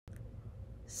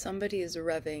Somebody is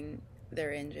revving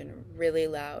their engine really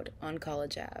loud on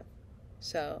College Ave.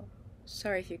 So,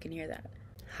 sorry if you can hear that.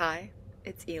 Hi,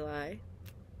 it's Eli,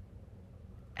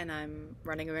 and I'm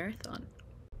running a marathon.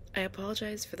 I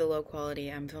apologize for the low quality.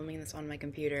 I'm filming this on my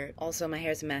computer. Also, my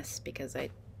hair's a mess because I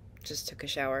just took a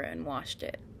shower and washed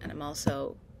it, and I'm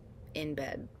also in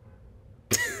bed.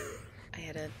 I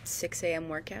had a 6 a.m.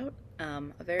 workout, a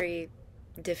very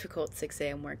difficult 6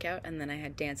 a.m. workout, and then I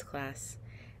had dance class.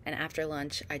 And after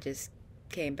lunch, I just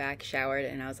came back, showered,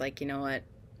 and I was like, you know what?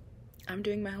 I'm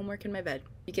doing my homework in my bed.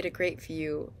 You get a great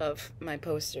view of my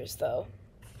posters, though.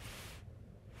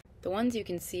 The ones you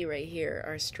can see right here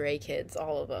are Stray Kids,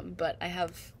 all of them, but I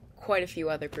have quite a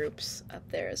few other groups up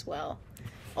there as well.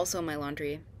 Also, my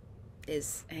laundry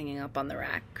is hanging up on the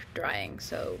rack, drying,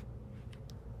 so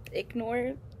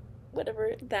ignore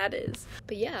whatever that is.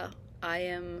 But yeah, I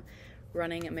am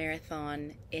running a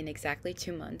marathon in exactly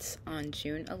 2 months on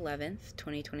June 11th,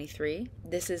 2023.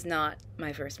 This is not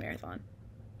my first marathon.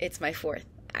 It's my fourth,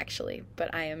 actually,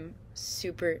 but I am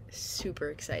super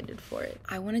excited for it.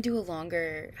 I want to do a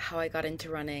longer how I got into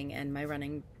running and my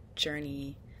running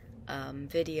journey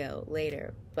video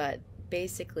later, but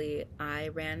basically I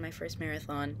ran my first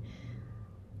marathon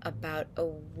about a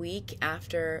week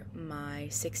after my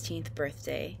 16th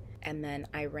birthday, and then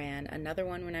I ran another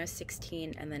one when I was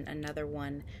 16, and then another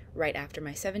one right after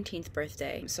my 17th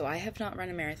birthday. So I have not run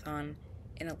a marathon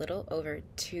in a little over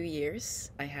 2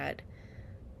 years. I had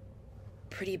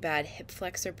pretty bad hip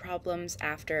flexor problems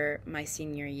after my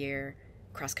senior year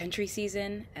cross-country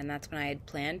season, and that's when I had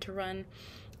planned to run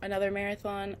another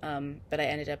marathon, but I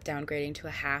ended up downgrading to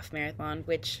a half marathon,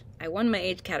 which I won my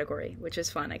age category, which was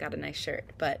fun. I got a nice shirt,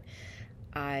 but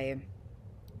I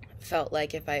felt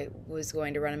like if I was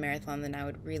going to run a marathon, then I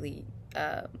would really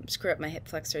screw up my hip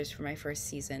flexors for my first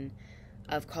season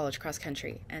of college cross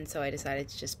country, and so I decided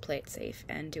to just play it safe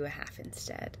and do a half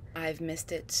instead. I've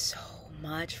missed it so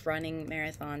much. Running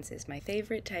marathons is my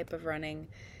favorite type of running.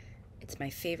 It's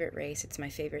my favorite race, it's my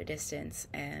favorite distance,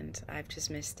 and I've just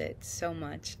missed it so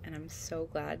much, and I'm so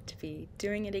glad to be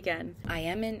doing it again. I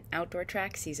am in outdoor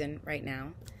track season right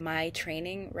now. My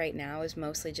training right now is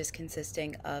mostly just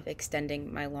consisting of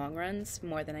extending my long runs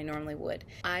more than I normally would.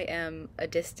 I am a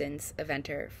distance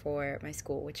eventer for my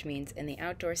school, which means in the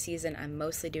outdoor season, I'm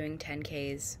mostly doing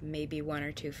 10Ks, maybe 1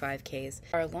 or 2 5Ks.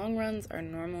 Our long runs are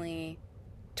normally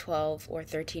 12 or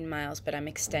 13 miles, but I'm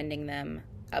extending them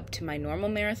up to my normal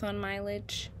marathon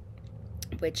mileage,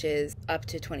 which is up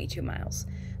to 22 miles.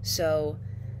 So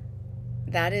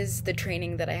that is the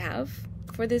training that I have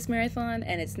for this marathon,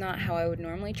 and it's not how I would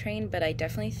normally train, but I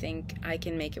definitely think I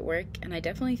can make it work, and I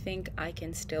definitely think I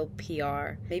can still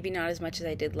PR. Maybe not as much as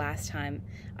I did last time.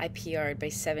 I PR'd by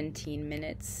 17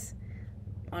 minutes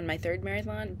on my third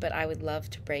marathon, but I would love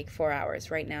to break 4 hours.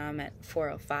 Right now I'm at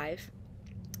 4:05.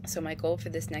 So my goal for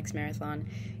this next marathon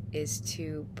is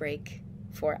to break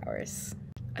 4 hours.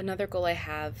 Another goal I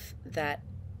have that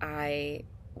I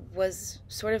was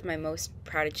sort of my most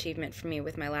proud achievement for me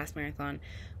with my last marathon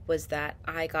was that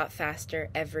I got faster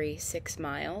every 6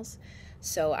 miles.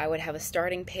 So I would have a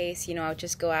starting pace, I would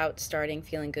just go out starting,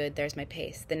 feeling good, there's my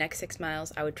pace. The next 6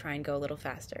 miles, I would try and go a little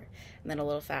faster, and then a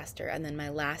little faster, and then my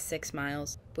last 6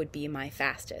 miles would be my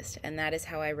fastest. And that is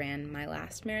how I ran my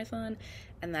last marathon,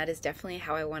 and that is definitely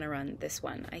how I want to run this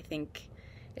one. I think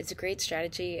it's a great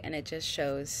strategy, and it just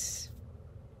shows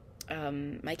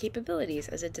my capabilities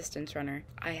as a distance runner.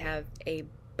 I have a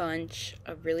bunch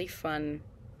of really fun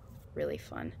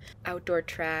outdoor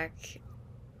track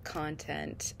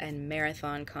content and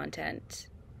marathon content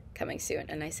coming soon.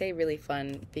 And I say really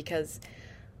fun because,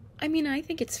 I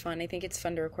think it's fun. I think it's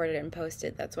fun to record it and post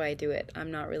it. That's why I do it.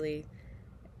 I'm not really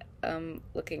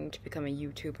looking to become a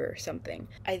YouTuber or something.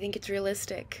 I think it's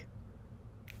realistic.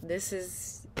 This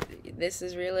is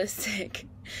realistic.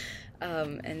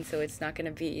 And so it's not going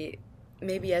to be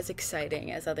maybe as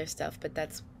exciting as other stuff, but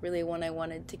that's really what I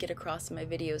wanted to get across in my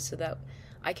videos so that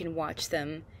I can watch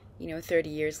them 30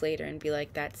 years later and be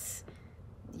like, that's,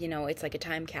 it's like a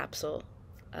time capsule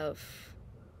of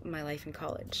my life in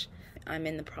college. I'm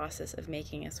in the process of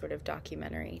making a sort of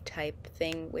documentary type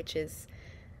thing, which is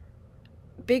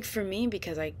big for me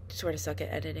because I sort of suck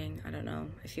at editing. I don't know.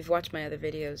 If you've watched my other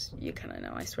videos, you kind of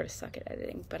know I sort of suck at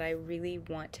editing, but I really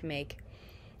want to make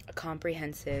a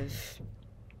comprehensive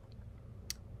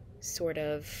sort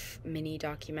of mini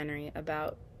documentary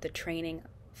about the training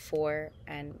for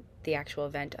and the actual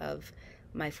event of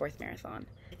my 4th marathon.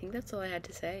 I think that's all I had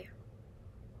to say.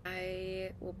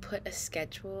 I will put a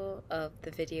schedule of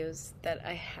the videos that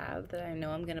I have that I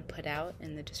know I'm going to put out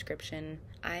in the description.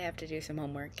 I have to do some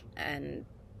homework and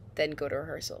then go to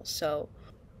rehearsal. So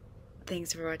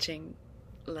thanks for watching.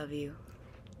 Love you.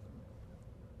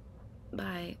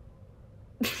 Bye.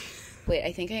 Wait,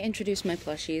 I think I introduced my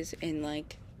plushies in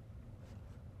like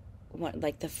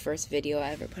the first video I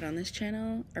ever put on this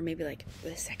channel, or maybe like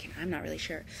the second, I'm not really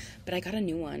sure, but I got a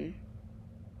new one.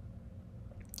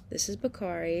 This is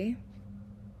Bakari.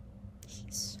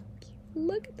 He's so cute.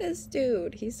 Look at this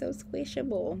dude, he's so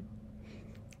squishable.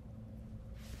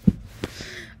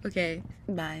 Okay,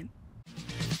 bye.